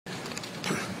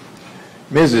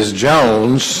Mrs.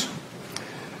 Jones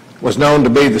was known to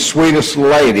be the sweetest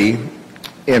lady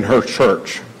in her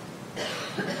church.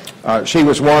 She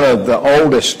was one of the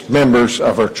oldest members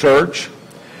of her church,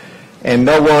 and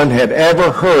no one had ever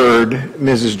heard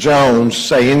Mrs. Jones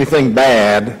say anything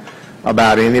bad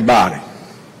about anybody.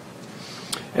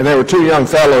 And there were two young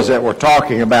fellows that were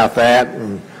talking about that,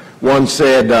 and one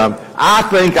said, I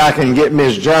think I can get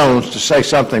Ms. Jones to say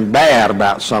something bad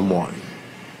about someone.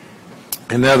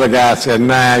 And the other guy said,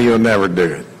 nah, you'll never do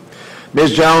it.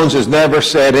 Ms. Jones has never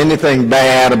said anything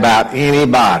bad about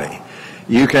anybody.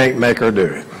 You can't make her do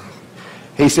it.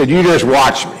 He said, you just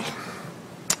watch me.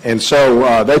 And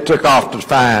so they took off to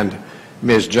find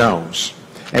Ms. Jones.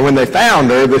 And when they found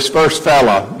her, this first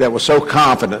fella that was so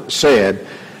confident said,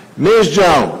 Ms.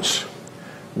 Jones,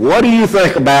 what do you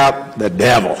think about the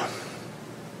devil?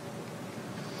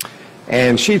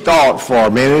 And she thought for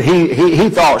a minute. He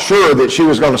thought sure that she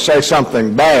was going to say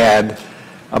something bad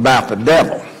about the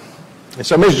devil. And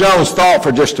so Ms. Jones thought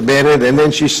for just a minute, and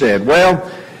then she said, well,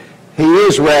 he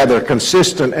is rather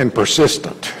consistent and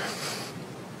persistent.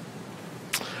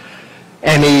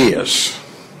 And he is.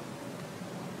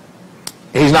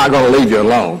 He's not going to leave you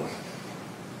alone.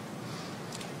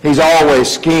 He's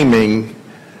always scheming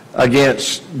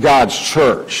against God's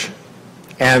church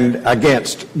and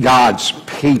against God's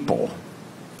people.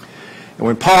 And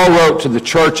when Paul wrote to the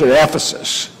church at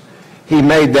Ephesus, he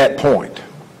made that point.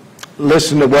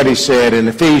 Listen to what he said in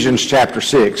Ephesians chapter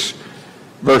 6,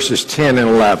 verses 10 and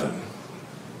 11.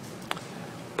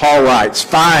 Paul writes,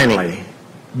 finally,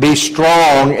 be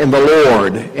strong in the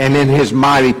Lord and in his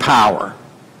mighty power.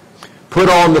 Put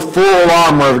on the full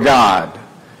armor of God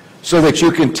so that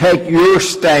you can take your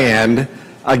stand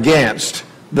against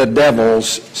the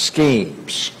devil's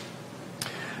schemes.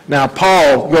 Now,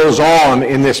 Paul goes on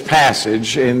in this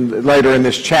passage and later in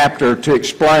this chapter to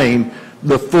explain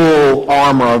the full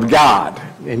armor of God.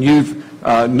 And you've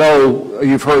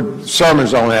heard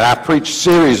sermons on that. I've preached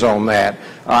series on that.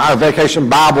 Our Vacation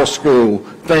Bible School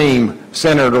theme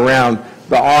centered around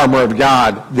the armor of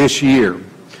God this year.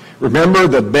 Remember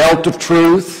the belt of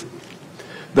truth,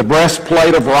 the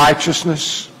breastplate of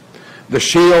righteousness, the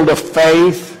shield of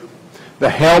faith, the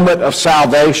helmet of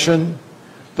salvation,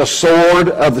 the sword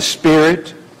of the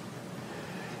Spirit.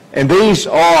 And these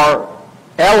are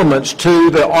elements to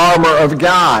the armor of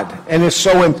God. And it's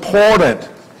so important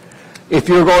if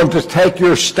you're going to take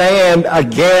your stand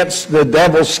against the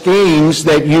devil's schemes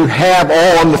that you have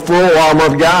on the full armor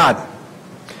of God.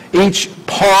 Each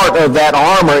part of that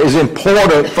armor is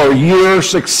important for your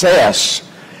success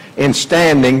in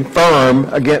standing firm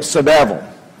against the devil.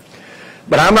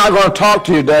 But I'm not going to talk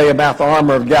to you today about the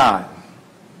armor of God.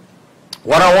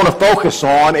 What I want to focus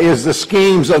on is the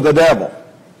schemes of the devil.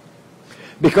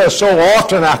 Because so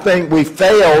often I think we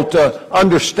fail to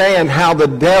understand how the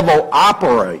devil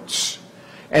operates.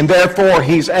 And therefore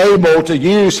he's able to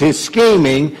use his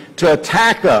scheming to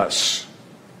attack us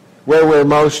where we're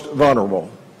most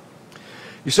vulnerable.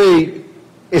 You see,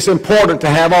 it's important to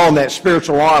have on that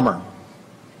spiritual armor.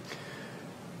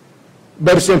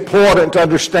 But it's important to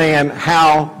understand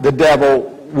how the devil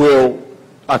will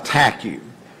attack you,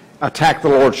 attack the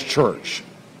Lord's church.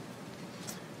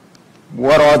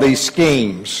 What are these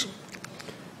schemes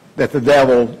that the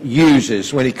devil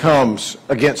uses when he comes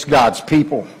against God's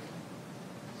people?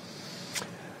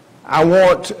 I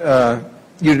want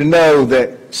you to know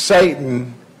that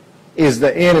Satan is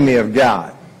the enemy of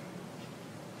God.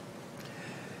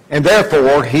 And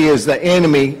therefore, he is the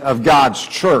enemy of God's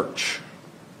church.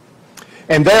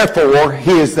 And therefore,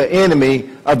 he is the enemy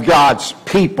of God's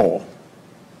people.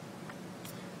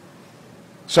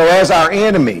 So as our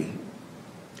enemy,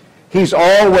 he's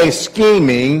always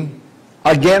scheming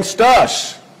against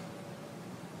us.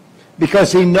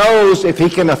 Because he knows if he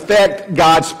can affect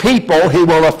God's people, he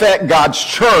will affect God's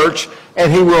church,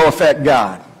 and he will affect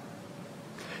God.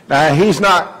 Now, he's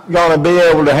not going to be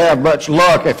able to have much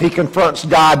luck if he confronts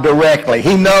God directly.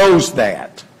 He knows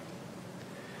that.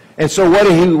 And so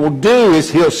what he will do is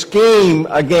he'll scheme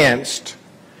against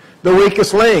the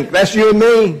weakest link. That's you and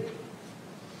me.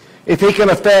 If he can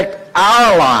affect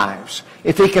our lives,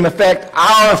 if he can affect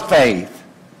our faith,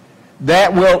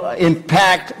 that will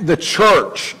impact the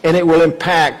church and it will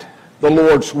impact the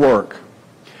Lord's work.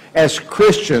 As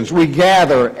Christians, we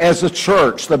gather as a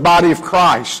church, the body of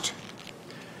Christ,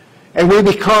 and we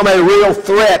become a real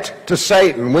threat to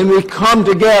Satan when we come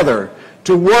together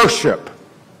to worship,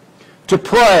 to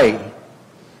pray,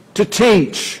 to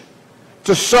teach,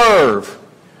 to serve,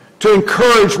 to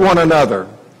encourage one another.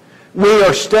 We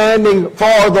are standing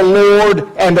for the Lord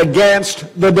and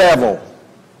against the devil.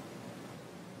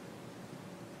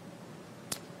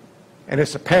 And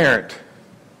it's apparent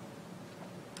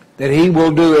that he will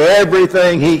do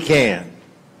everything he can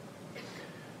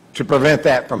to prevent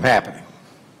that from happening.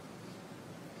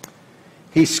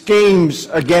 He schemes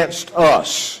against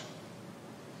us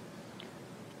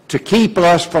to keep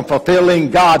us from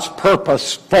fulfilling God's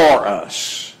purpose for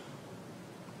us.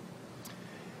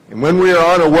 And when we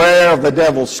are unaware of the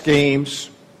devil's schemes,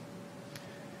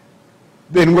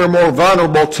 then we're more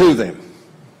vulnerable to them.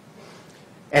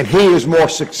 And he is more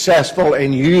successful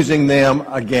in using them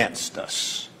against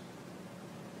us.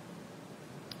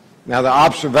 Now, the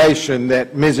observation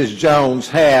that Mrs. Jones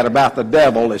had about the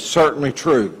devil is certainly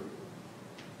true.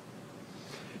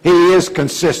 He is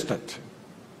consistent.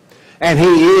 And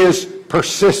he is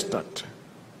persistent.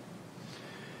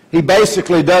 He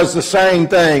basically does the same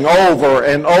thing over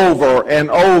and over and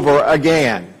over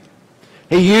again.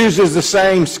 He uses the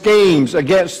same schemes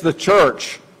against the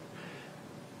church.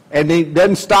 And he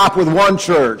doesn't stop with one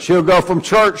church. He'll go from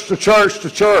church to church to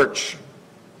church.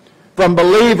 From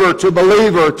believer to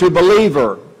believer to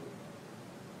believer.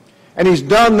 And he's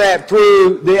done that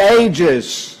through the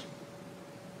ages.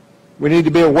 We need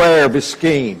to be aware of his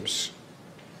schemes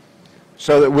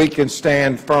so that we can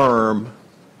stand firm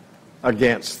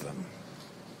against them.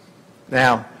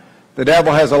 Now, the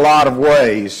devil has a lot of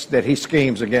ways that he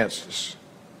schemes against us.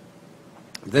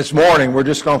 This morning, we're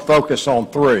just going to focus on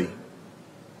 3.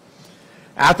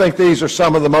 I think these are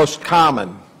some of the most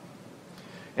common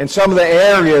and some of the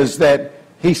areas that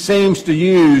he seems to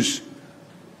use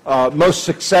most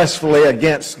successfully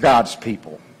against God's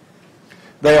people.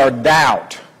 They are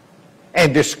doubt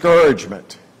and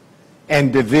discouragement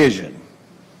and division.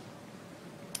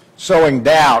 Sowing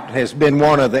doubt has been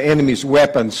one of the enemy's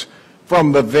weapons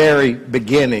from the very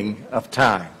beginning of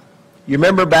time. You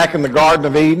remember back in the Garden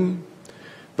of Eden,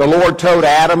 the Lord told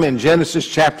Adam in Genesis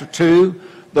chapter 2,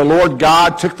 the Lord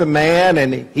God took the man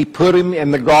and he put him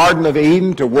in the Garden of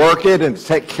Eden to work it and to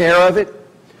take care of it.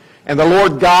 And the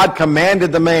Lord God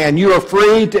commanded the man, you are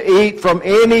free to eat from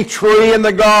any tree in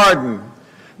the garden,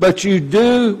 but you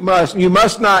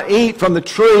must not eat from the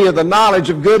tree of the knowledge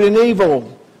of good and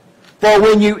evil. For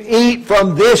when you eat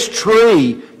from this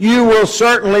tree, you will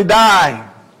certainly die.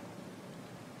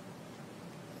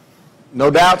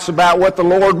 No doubts about what the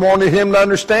Lord wanted him to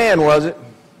understand, was it?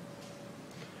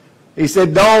 He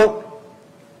said, don't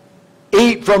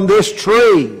eat from this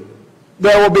tree.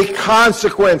 There will be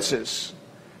consequences.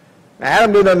 Now,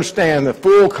 Adam didn't understand the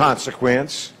full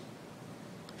consequence.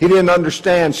 He didn't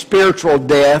understand spiritual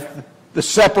death, the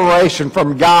separation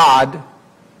from God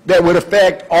that would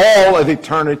affect all of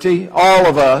eternity, all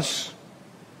of us.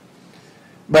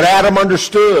 But Adam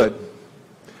understood.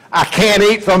 I can't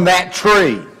eat from that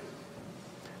tree.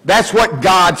 That's what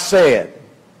God said.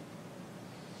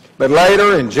 But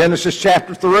later in Genesis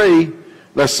chapter 3,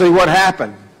 let's see what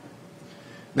happened.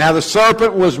 Now the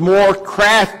serpent was more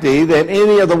crafty than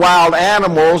any of the wild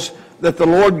animals that the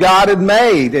Lord God had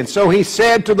made. And so he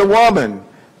said to the woman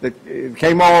that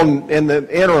came on in the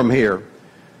interim here,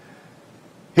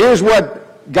 here's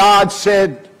what God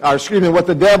said, what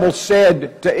the devil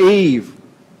said to Eve.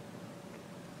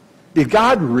 Did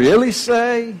God really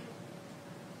say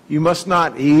you must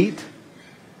not eat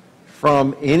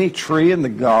from any tree in the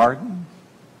garden?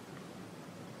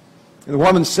 And the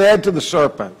woman said to the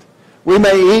serpent, we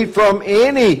may eat from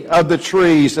any of the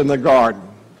trees in the garden.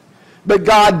 But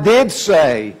God did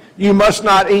say, you must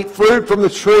not eat fruit from the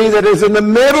tree that is in the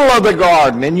middle of the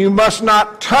garden, and you must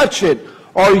not touch it,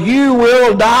 or you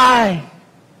will die.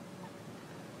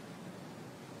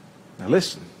 Now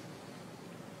listen.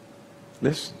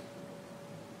 Listen.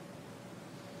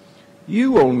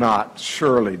 You will not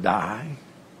surely die,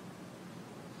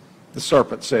 the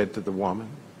serpent said to the woman.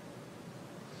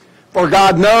 For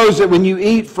God knows that when you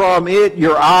eat from it,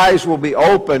 your eyes will be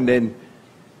opened and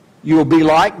you will be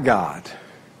like God,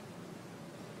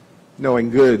 knowing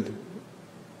good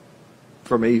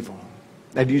from evil.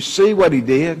 Now, do you see what he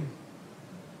did? Do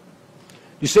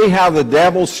you see how the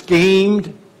devil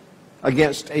schemed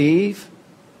against Eve?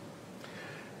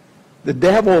 The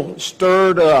devil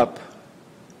stirred up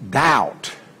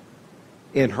doubt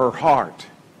in her heart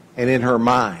and in her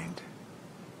mind.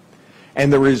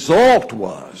 And the result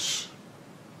was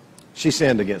she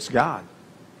sinned against God.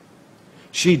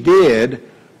 She did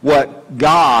what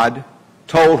God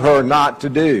told her not to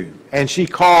do. And she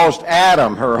caused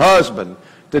Adam, her husband,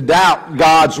 to doubt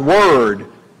God's word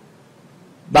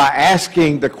by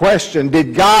asking the question,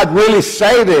 did God really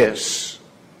say this?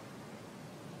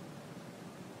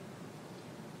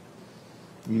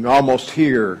 You can almost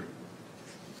hear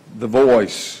the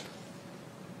voice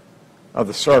of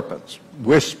the serpent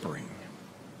whispering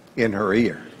in her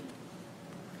ear.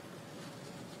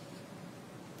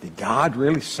 Did God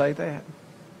really say that?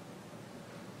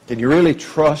 Can you really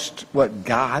trust what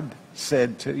God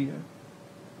said to you?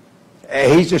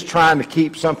 He's just trying to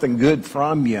keep something good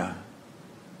from you.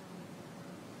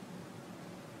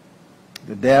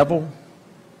 The devil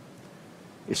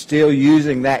is still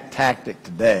using that tactic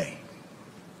today.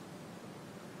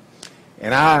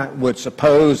 And I would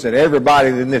suppose that everybody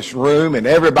in this room and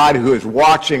everybody who is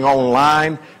watching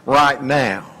online right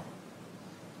now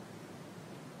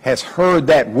has heard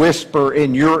that whisper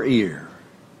in your ear.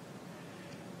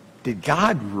 Did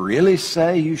God really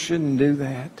say you shouldn't do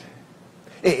that?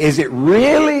 Is it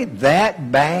really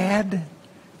that bad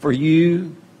for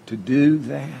you to do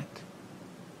that?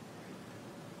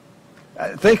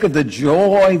 Think of the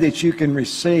joy that you can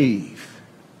receive.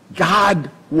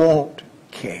 God won't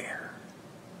care.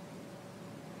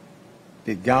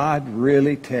 Did God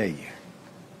really tell you?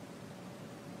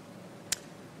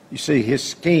 You see, his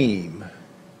scheme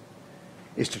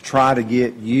is to try to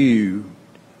get you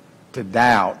to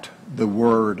doubt the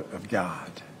Word of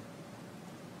God.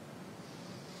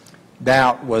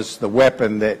 Doubt was the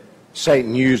weapon that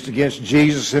Satan used against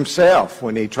Jesus himself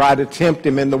when he tried to tempt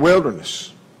him in the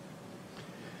wilderness.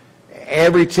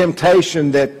 Every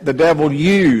temptation that the devil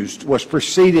used was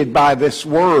preceded by this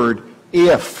word,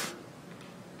 if.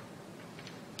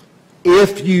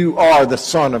 If you are the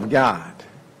Son of God.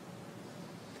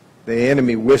 The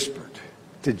enemy whispered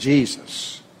to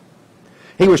Jesus.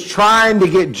 He was trying to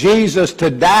get Jesus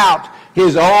to doubt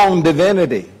his own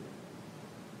divinity.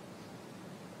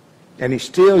 And he's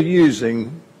still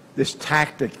using this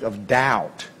tactic of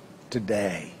doubt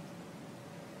today.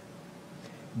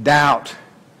 Doubt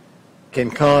can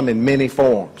come in many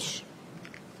forms.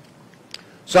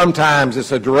 Sometimes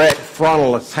it's a direct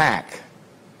frontal attack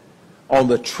on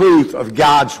the truth of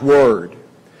God's Word.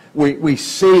 We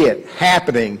see it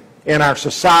happening in our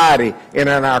society and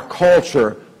in our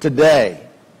culture today.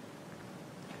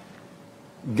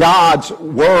 God's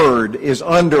Word is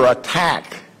under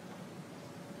attack.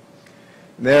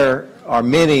 There are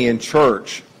many in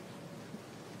church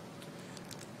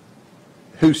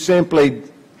who simply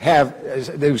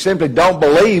don't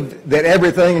believe that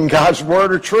everything in God's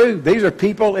Word are true. These are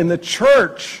people in the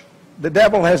church. The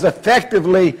devil has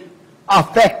effectively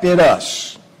affected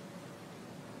us.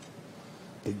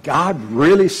 Did God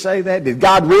really say that? Did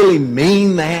God really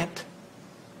mean that?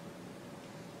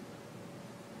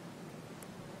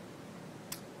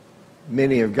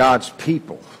 Many of God's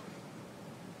people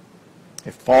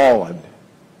have fallen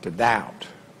to doubt.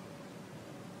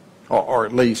 Or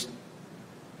at least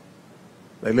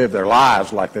they live their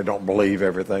lives like they don't believe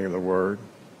everything in the Word.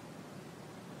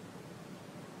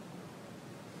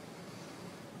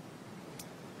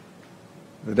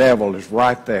 The devil is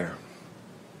right there,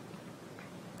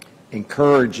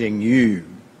 encouraging you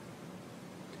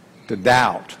to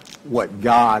doubt what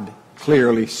God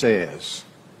clearly says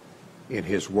in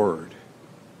His Word.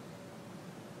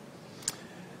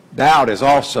 Doubt is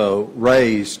also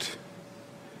raised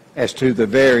as to the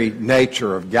very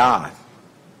nature of God.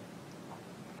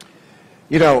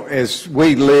 You know, as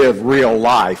we live real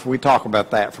life, we talk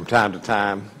about that from time to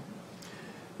time,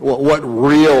 what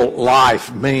real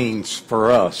life means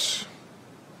for us.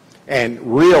 And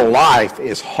real life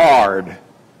is hard.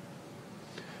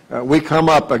 We come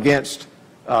up against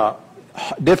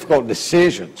difficult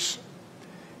decisions,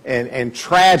 and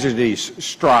tragedies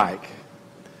strike,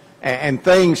 and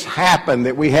things happen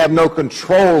that we have no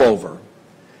control over.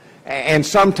 And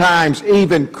sometimes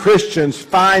even Christians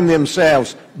find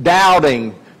themselves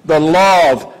doubting the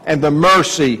love and the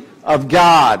mercy of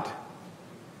God.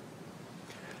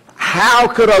 How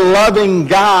could a loving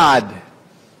God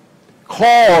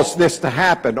cause this to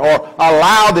happen or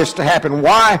allow this to happen?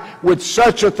 Why would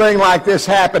such a thing like this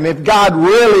happen if God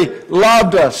really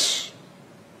loved us?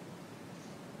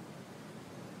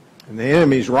 And the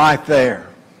enemy's right there,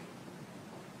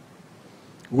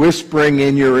 whispering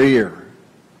in your ear,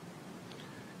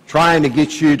 trying to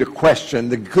get you to question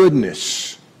the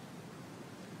goodness,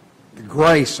 the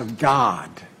grace of God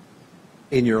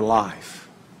in your life.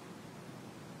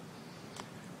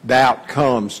 Doubt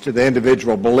comes to the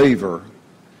individual believer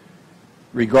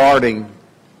regarding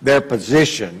their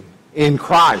position in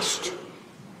Christ.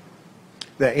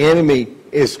 The enemy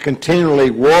is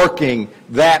continually working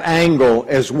that angle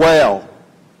as well.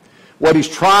 What he's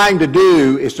trying to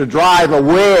do is to drive a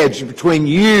wedge between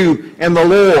you and the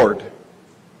Lord.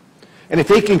 And if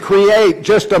he can create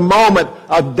just a moment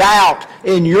of doubt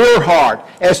in your heart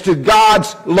as to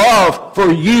God's love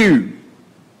for you,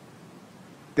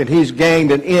 then he's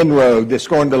gained an inroad that's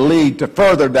going to lead to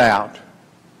further doubt.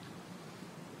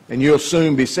 And you'll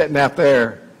soon be sitting out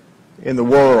there in the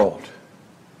world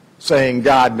saying,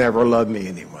 God never loved me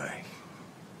anyway.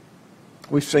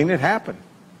 We've seen it happen.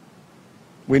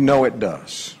 We know it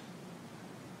does.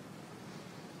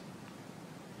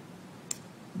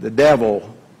 The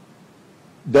devil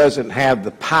doesn't have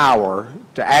the power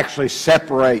to actually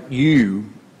separate you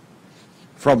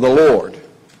from the Lord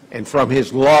and from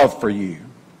His love for you.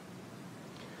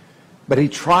 But he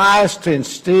tries to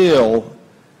instill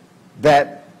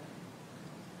that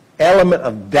element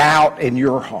of doubt in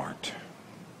your heart,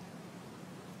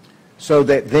 so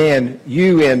that then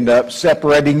you end up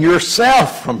separating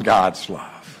yourself from God's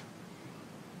love.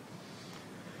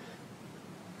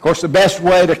 Of course, the best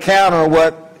way to counter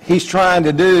what he's trying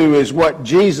to do is what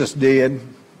Jesus did.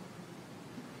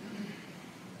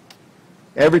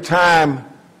 Every time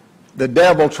the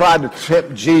devil tried to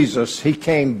tempt Jesus, he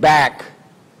came back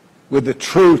with the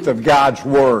truth of God's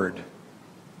Word.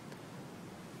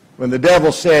 When the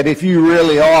devil said, "If you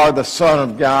really are the Son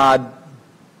of God,"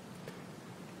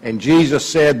 and Jesus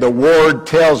said, "The Word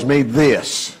tells me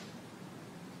this,"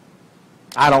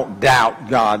 I don't doubt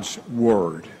God's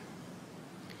Word.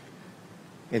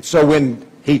 And so when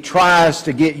he tries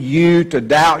to get you to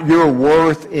doubt your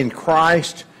worth in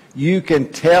Christ, you can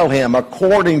tell him,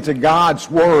 according to God's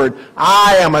Word,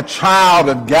 "I am a child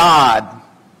of God."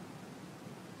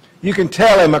 You can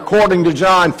tell him, according to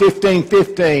John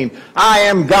 15:15, "I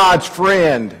am God's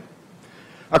friend."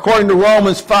 According to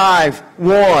Romans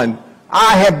 5:1,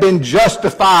 "I have been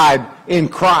justified in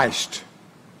Christ."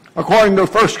 According to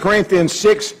 1 Corinthians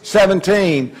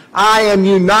 6:17, "I am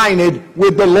united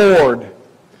with the Lord."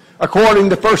 According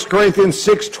to 1 Corinthians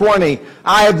 6:20,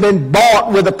 "I have been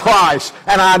bought with a price,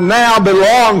 and I now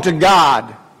belong to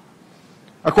God."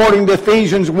 According to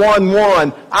Ephesians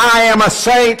 1:1, "I am a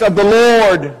saint of the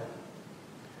Lord."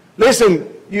 Listen,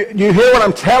 you hear what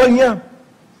I'm telling you?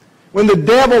 When the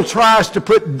devil tries to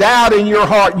put doubt in your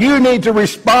heart, you need to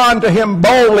respond to him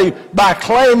boldly by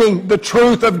claiming the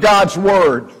truth of God's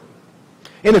Word.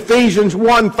 In Ephesians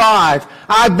 1:5,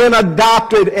 "I've been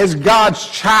adopted as God's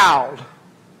child."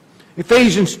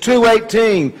 Ephesians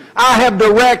 2:18, "I have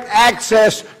direct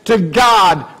access to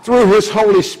God through His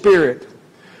Holy Spirit."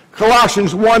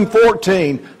 Colossians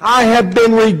 1:14, "I have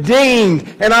been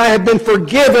redeemed and I have been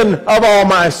forgiven of all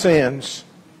my sins."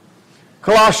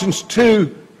 Colossians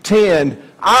 2:10,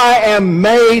 "I am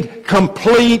made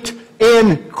complete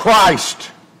in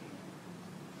Christ."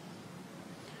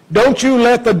 Don't you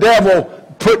let the devil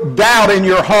put doubt in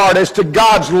your heart as to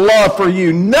God's love for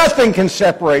you. Nothing can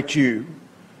separate you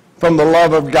from the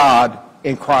love of God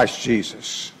in Christ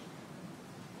Jesus.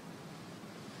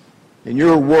 And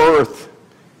your worth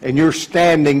and your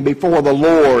standing before the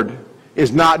Lord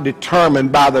is not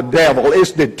determined by the devil.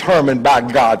 It's determined by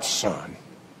God's Son.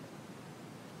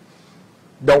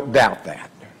 Don't doubt that.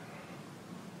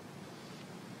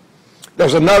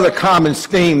 There's another common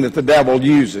scheme that the devil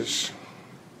uses,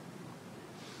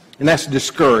 and that's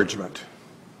discouragement.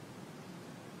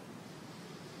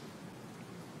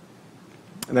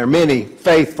 And there are many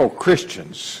faithful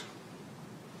Christians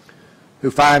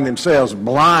who find themselves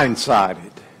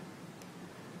blindsided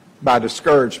by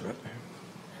discouragement.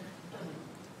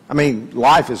 I mean,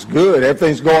 life is good.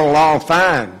 Everything's going along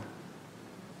fine.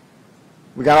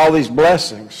 We got all these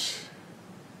blessings.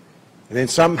 And then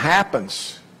something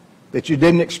happens that you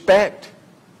didn't expect.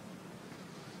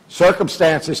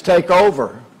 Circumstances take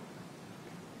over.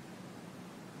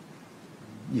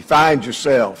 You find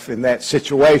yourself in that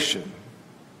situation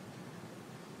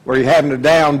where you're having a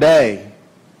down day.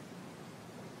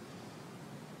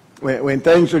 When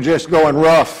things are just going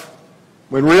rough,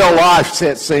 when real life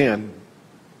sets in,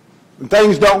 when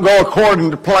things don't go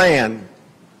according to plan,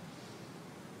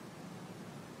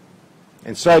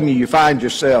 and suddenly you find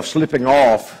yourself slipping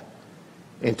off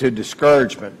into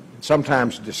discouragement,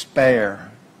 sometimes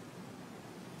despair.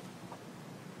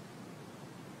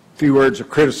 A few words of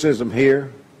criticism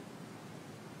here.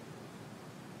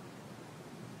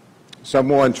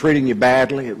 Someone treating you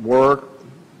badly at work,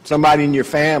 somebody in your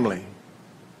family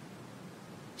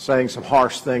saying some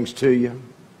harsh things to you,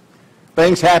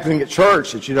 things happening at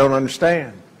church that you don't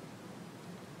understand.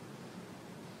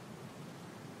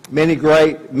 Many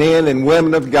great men and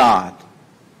women of God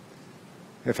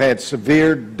have had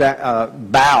severe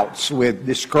bouts with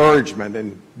discouragement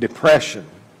and depression.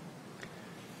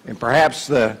 And perhaps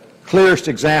the clearest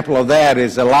example of that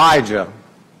is Elijah,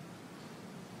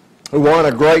 who won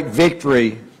a great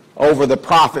victory over the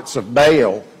prophets of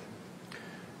Baal.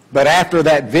 But after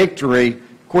that victory,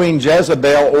 Queen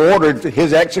Jezebel ordered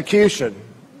his execution,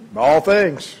 of all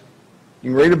things.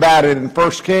 You can read about it in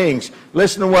 1 Kings.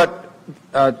 Listen to what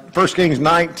 1 Kings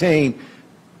 19,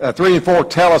 3 and 4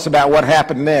 tell us about what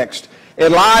happened next.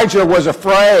 Elijah was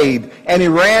afraid, and he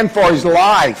ran for his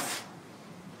life.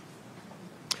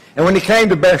 And when he came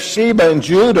to Beersheba in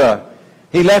Judah,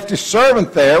 he left his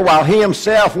servant there while he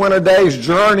himself went a day's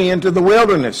journey into the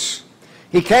wilderness.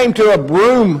 He came to a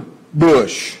broom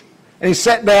bush, and he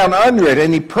sat down under it,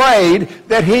 and he prayed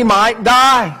that he might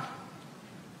die.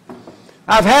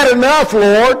 "I've had enough,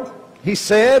 Lord," he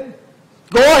said.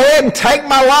 "Go ahead and take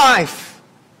my life.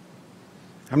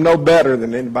 I'm no better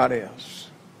than anybody else."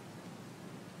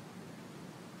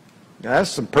 Now,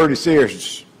 that's some pretty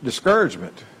serious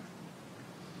discouragement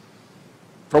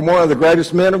from one of the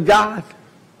greatest men of God.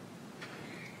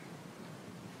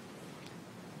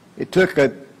 It took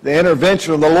the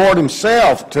intervention of the Lord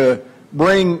himself to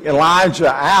bring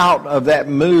Elijah out of that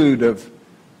mood of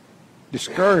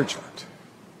discouragement.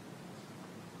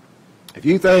 If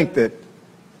you think that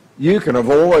you can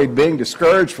avoid being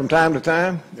discouraged from time to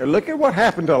time, look at what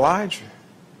happened to Elijah.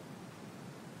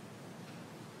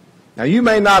 Now, you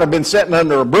may not have been sitting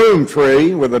under a broom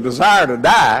tree with a desire to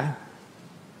die,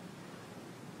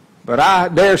 but I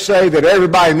dare say that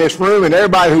everybody in this room and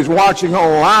everybody who's watching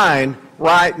online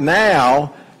right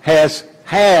now has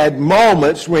had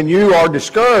moments when you are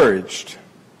discouraged,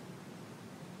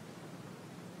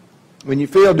 when you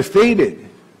feel defeated,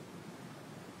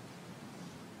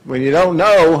 when you don't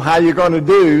know how you're going to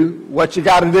do what you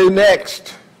got to do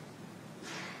next.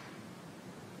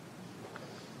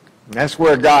 And that's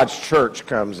where God's church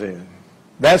comes in.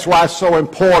 That's why it's so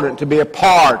important to be a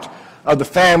part of the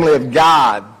family of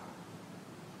God.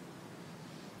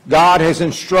 God has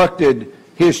instructed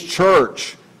his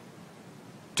church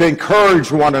to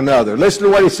encourage one another. Listen to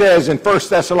what he says in 1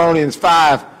 Thessalonians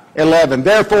 5:11.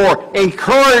 "Therefore,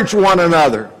 encourage one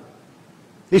another."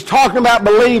 He's talking about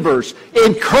believers.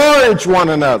 Encourage one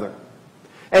another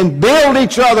and build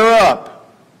each other up,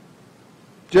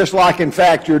 just like, in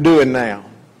fact, you're doing now.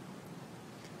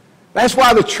 That's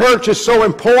why the church is so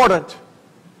important,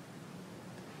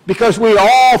 because we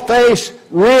all face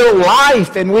real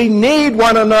life and we need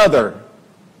one another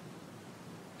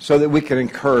so that we can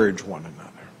encourage one another.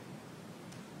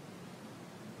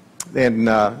 Then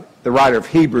the writer of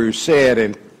Hebrews said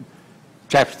in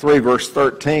chapter 3, verse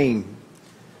 13,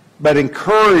 "But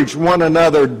encourage one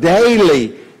another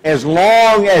daily as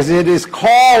long as it is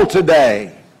called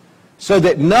today, so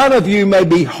that none of you may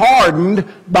be hardened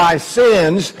by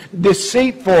sin's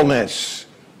deceitfulness."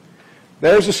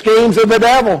 There's the schemes of the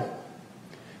devil.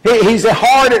 He's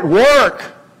hard at work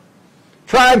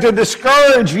trying to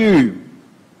discourage you.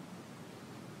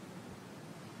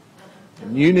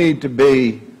 And you need to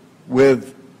be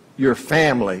with your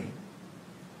family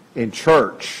in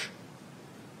church.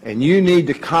 And you need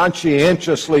to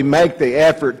conscientiously make the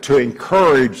effort to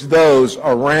encourage those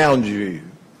around you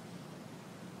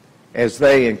as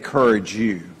they encourage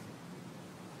you.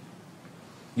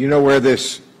 You know where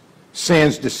this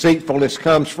sin's deceitfulness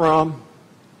comes from?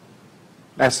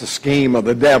 That's the scheme of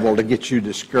the devil to get you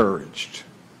discouraged.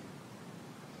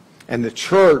 And the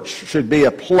church should be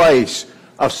a place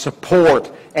of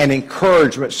support and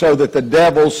encouragement so that the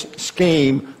devil's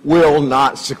scheme will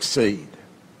not succeed.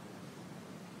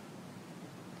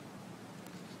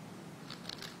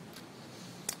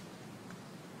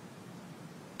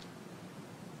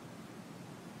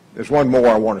 There's one more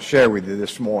I want to share with you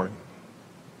this morning.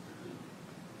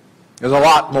 There's a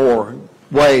lot more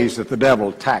ways that the devil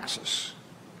attacks us.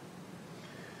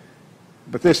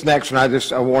 But this next one,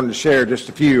 I wanted to share just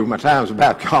a few. My time's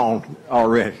about gone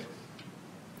already.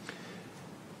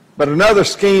 But another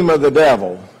scheme of the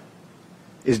devil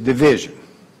is division.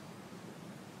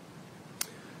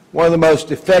 One of the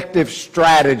most effective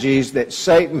strategies that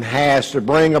Satan has to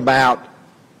bring about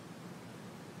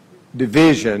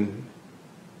division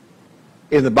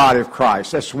in the body of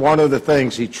Christ. That's one of the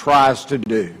things he tries to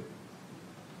do,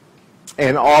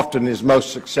 and often is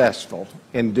most successful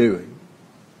in doing.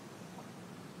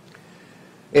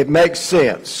 It makes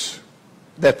sense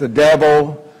that the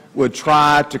devil would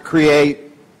try to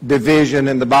create division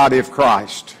in the body of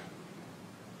Christ,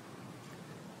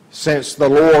 since the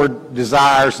Lord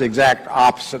desires the exact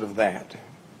opposite of that.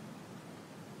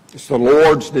 It's the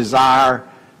Lord's desire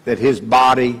that his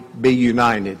body be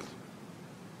united.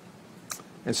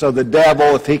 And so the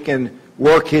devil, if he can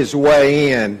work his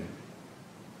way in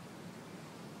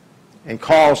and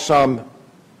cause some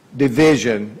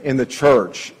division in the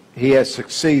church, he has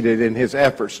succeeded in his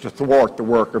efforts to thwart the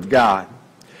work of God.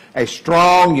 A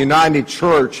strong, united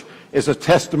church is a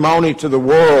testimony to the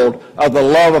world of the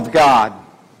love of God.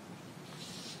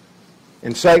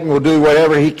 And Satan will do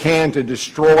whatever he can to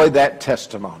destroy that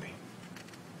testimony.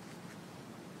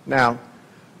 Now,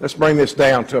 let's bring this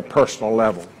down to a personal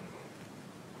level.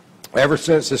 Ever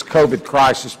since this COVID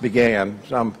crisis began,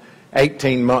 some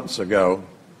 18 months ago,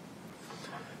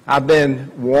 I've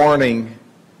been warning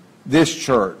this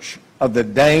church of the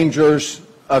dangers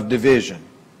of division.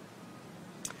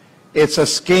 It's a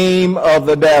scheme of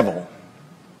the devil,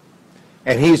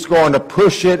 and he's going to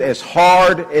push it as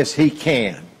hard as he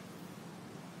can.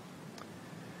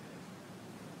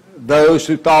 Those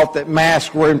who thought that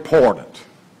masks were important,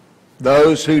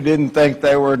 those who didn't think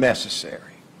they were necessary,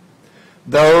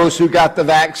 those who got the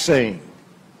vaccine,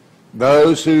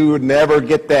 those who would never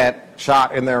get that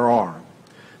shot in their arm,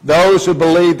 those who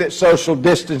believed that social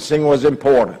distancing was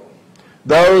important,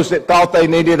 those that thought they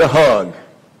needed a hug,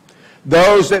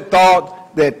 those that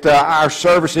thought that our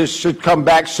services should come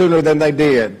back sooner than they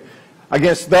did,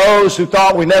 against those who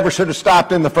thought we never should have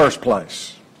stopped in the first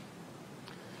place,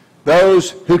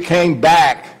 those who came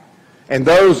back and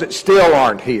those that still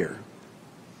aren't here.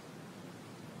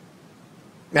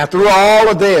 Now, through all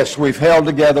of this, we've held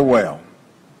together well,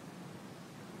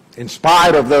 in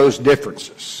spite of those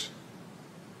differences.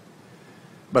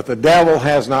 But the devil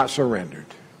has not surrendered,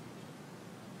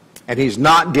 and he's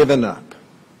not given up,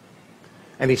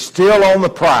 and he's still on the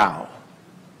prowl,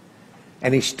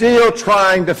 and he's still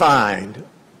trying to find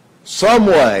some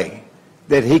way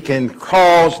that he can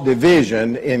cause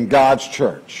division in God's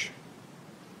church.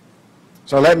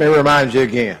 So let me remind you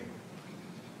again.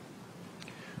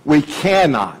 We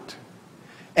cannot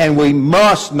and we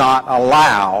must not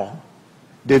allow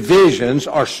divisions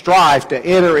or strife to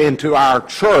enter into our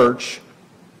church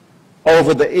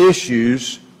over the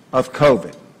issues of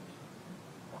COVID.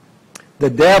 The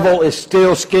devil is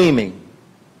still scheming,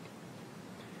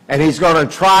 and he's going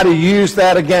to try to use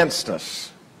that against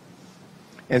us.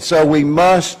 And so we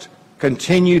must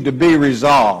continue to be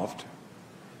resolved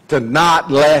to not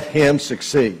let him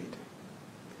succeed.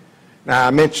 Now,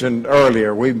 I mentioned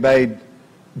earlier, we've made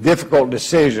difficult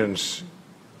decisions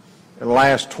in the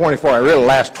last 12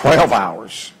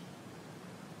 hours.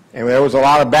 And there was a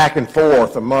lot of back and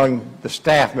forth among the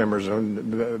staff members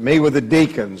and me with the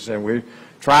deacons, and we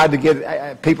tried to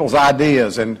get people's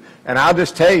ideas. And I'll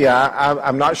just tell you,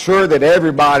 I'm not sure that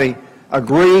everybody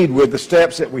agreed with the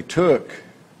steps that we took.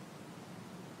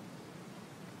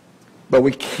 But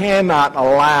we cannot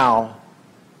allow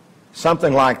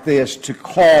something like this to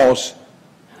cause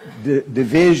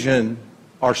division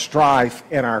or strife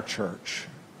in our church.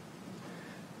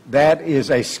 That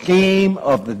is a scheme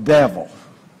of the devil.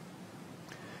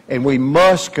 And we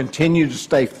must continue to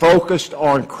stay focused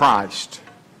on Christ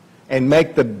and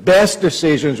make the best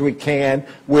decisions we can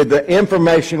with the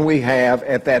information we have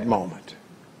at that moment.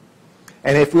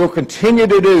 And if we'll continue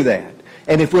to do that,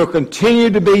 and if we'll continue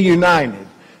to be united,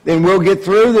 then we'll get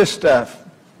through this stuff.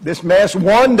 This mess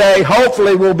one day,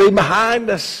 hopefully, will be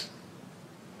behind us.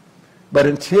 But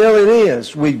until it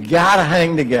is, we've got to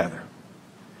hang together.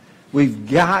 We've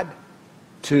got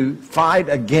to fight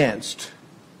against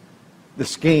the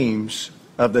schemes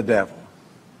of the devil.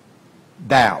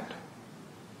 Doubt,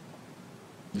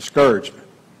 discouragement,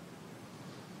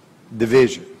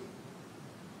 division.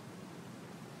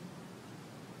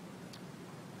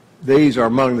 These are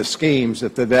among the schemes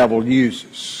that the devil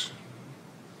uses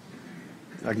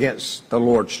against the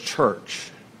Lord's church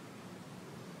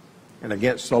and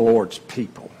against the Lord's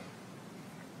people.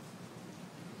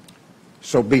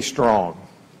 So be strong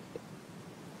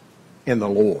in the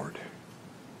Lord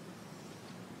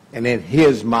and in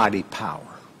His mighty power.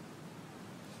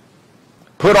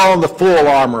 Put on the full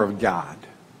armor of God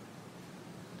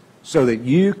so that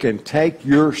you can take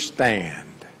your stand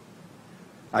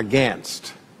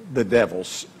against the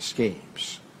devil's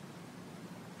schemes.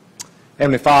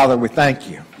 Heavenly Father, we thank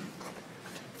you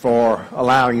for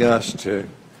allowing us to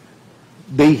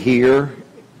be here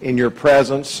in your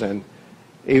presence. And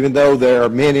even though there are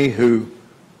many who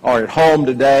are at home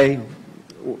today,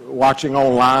 watching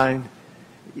online,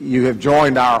 you have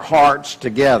joined our hearts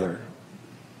together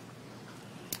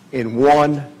in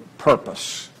one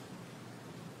purpose,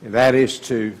 and that is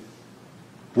to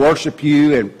worship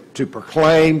you and to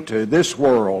proclaim to this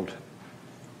world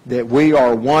that we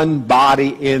are one body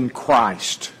in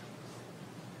Christ,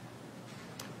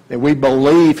 that we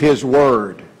believe His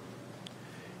Word,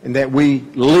 and that we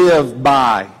live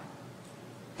by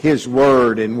His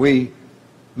Word, and we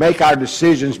make our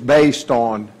decisions based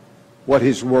on what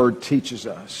His Word teaches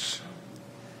us.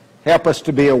 Help us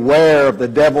to be aware of the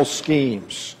devil's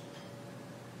schemes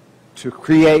to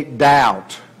create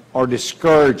doubt or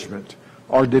discouragement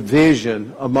or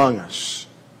division among us,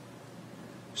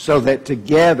 so that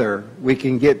together we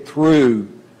can get through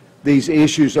these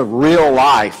issues of real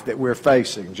life that we're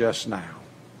facing just now.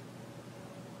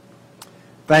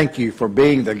 Thank you for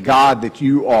being the God that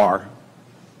you are.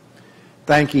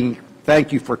 Thank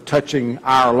you for touching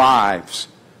our lives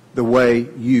the way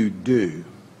you do.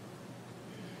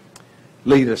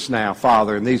 Lead us now,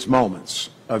 Father, in these moments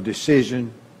of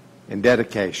decision and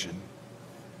dedication.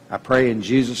 I pray in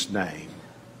Jesus' name.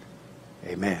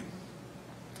 Amen.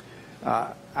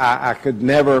 I could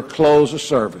never close a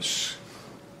service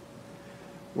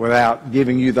without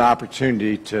giving you the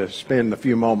opportunity to spend a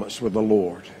few moments with the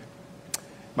Lord.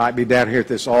 Might be down here at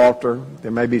this altar.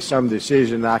 There may be some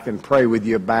decision I can pray with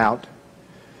you about.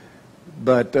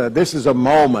 But this is a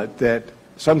moment that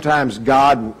sometimes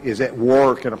God is at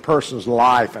work in a person's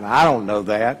life, and I don't know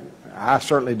that. I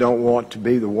certainly don't want to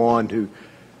be the one who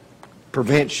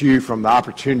prevents you from the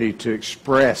opportunity to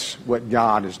express what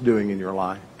God is doing in your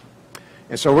life.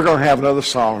 And so we're going to have another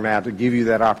song now to give you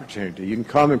that opportunity. You can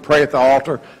come and pray at the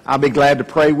altar. I'll be glad to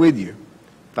pray with you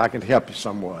if I can help you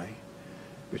some way.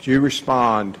 But you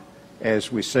respond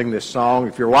as we sing this song.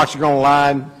 If you're watching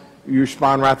online, you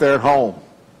respond right there at home.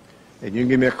 And you can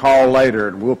give me a call later,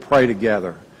 and we'll pray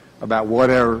together about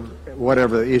whatever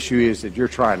the issue is that you're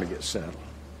trying to get settled.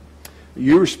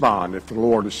 You respond if the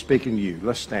Lord is speaking to you.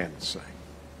 Let's stand and sing.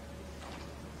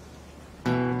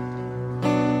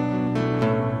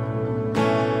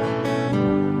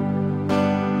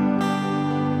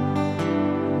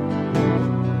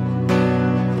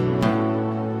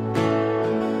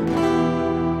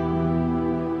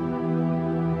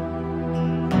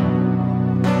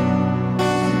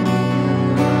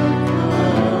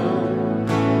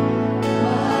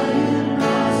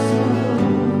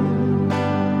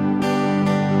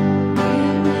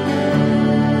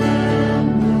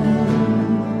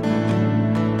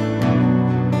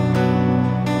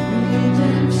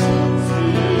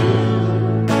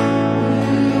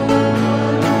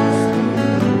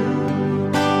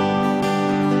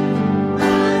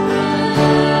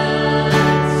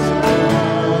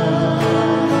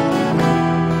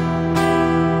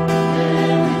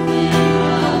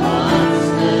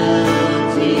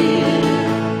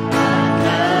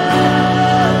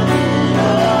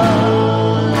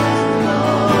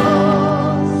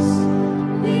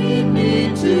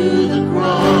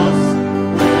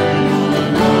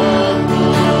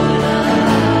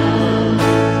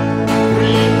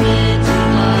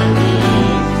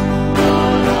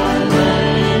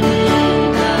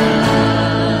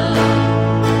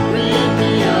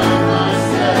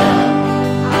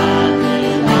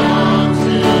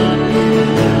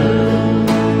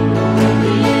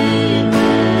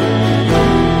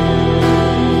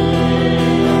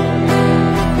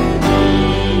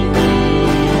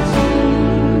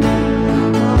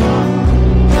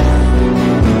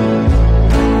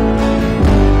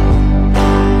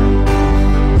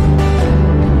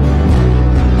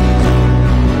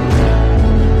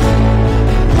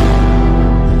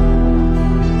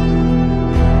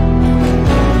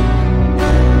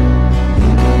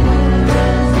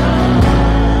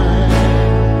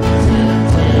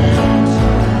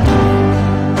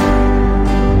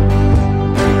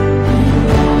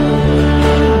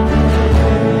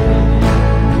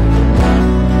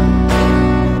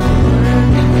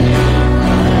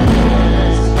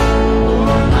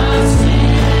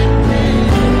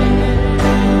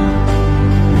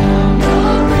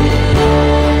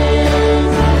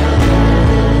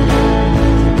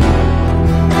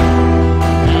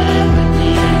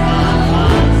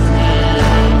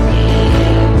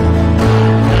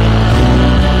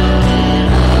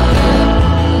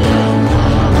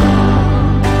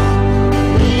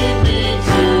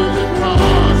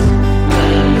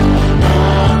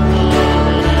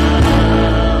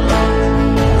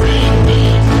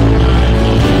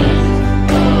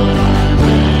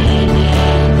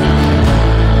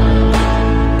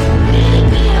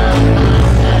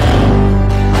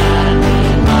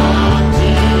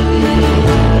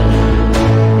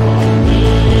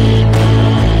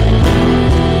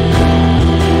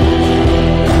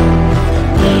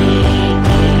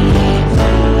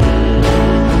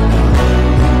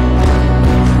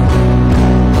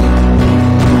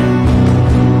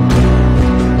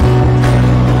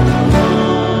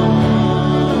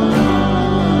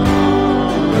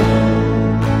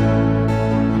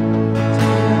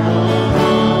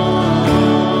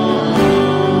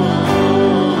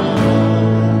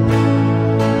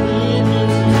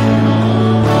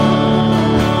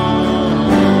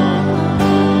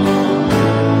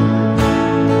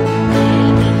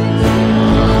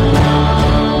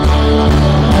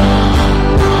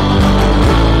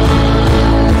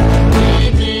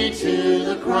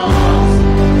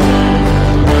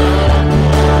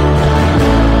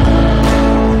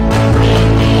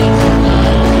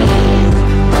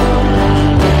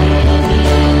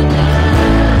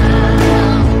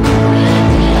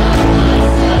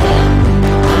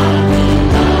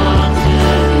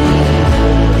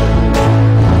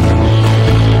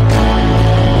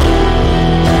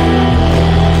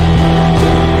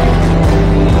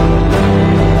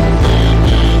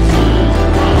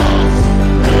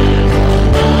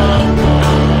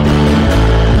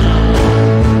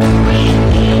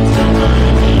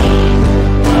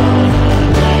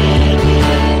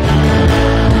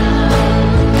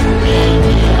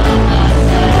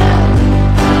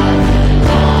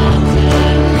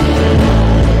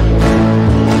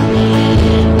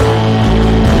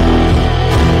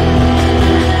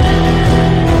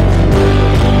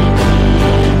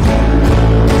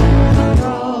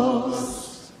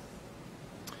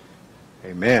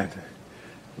 Amen.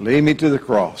 Lead me to the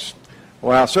cross.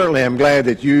 Well, certainly I'm glad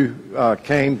that you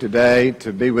came today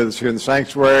to be with us here in the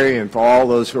sanctuary, and for all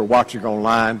those who are watching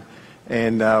online.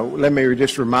 And let me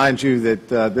just remind you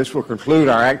that this will conclude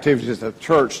our activities at the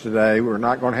church today. We're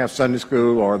not going to have Sunday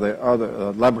school or the other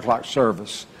 11 o'clock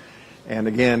service. And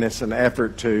again, it's an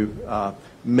effort to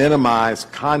minimize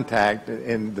contact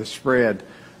and the spread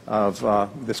of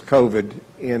this COVID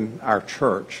in our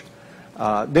church.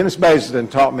 Dennis Basildon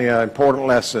taught me an important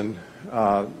lesson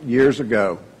years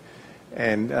ago.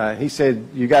 And he said,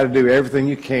 you got to do everything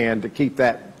you can to keep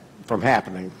that from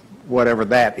happening, whatever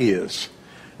that is.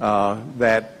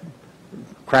 That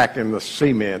crack in the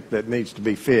cement that needs to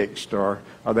be fixed, or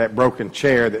that broken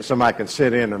chair that somebody can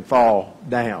sit in and fall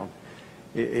down.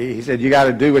 He said, you got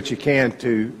to do what you can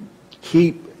to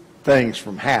keep things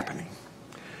from happening.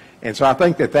 And so I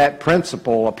think that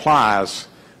principle applies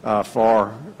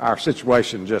for our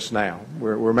situation just now.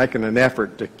 We're making an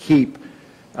effort to keep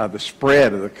the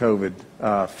spread of the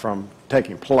COVID from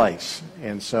taking place.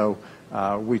 And so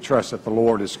we trust that the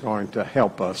Lord is going to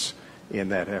help us in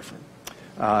that effort.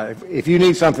 If you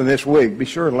need something this week, be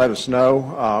sure and let us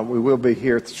know. We will be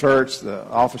here at the church. The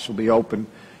office will be open.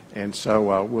 And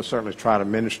so we'll certainly try to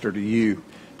minister to you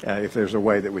if there's a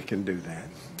way that we can do that.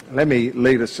 Let me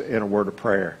lead us in a word of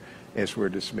prayer as we're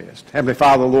dismissed. Heavenly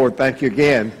Father, Lord, thank you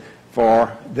again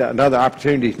for another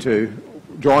opportunity to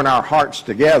join our hearts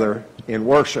together in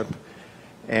worship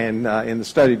and in the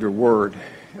study of your word.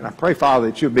 And I pray, Father,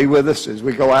 that you'll be with us as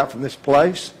we go out from this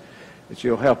place, that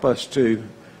you'll help us to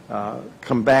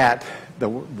combat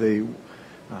the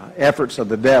efforts of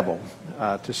the devil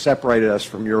to separate us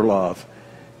from your love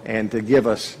and to give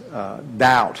us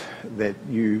doubt that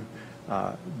you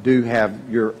do have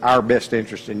our best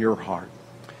interest in your heart.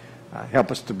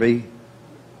 Help us to be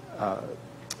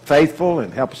faithful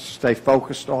and help us to stay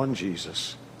focused on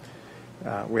Jesus.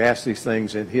 We ask these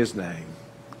things in his name.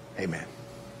 Amen.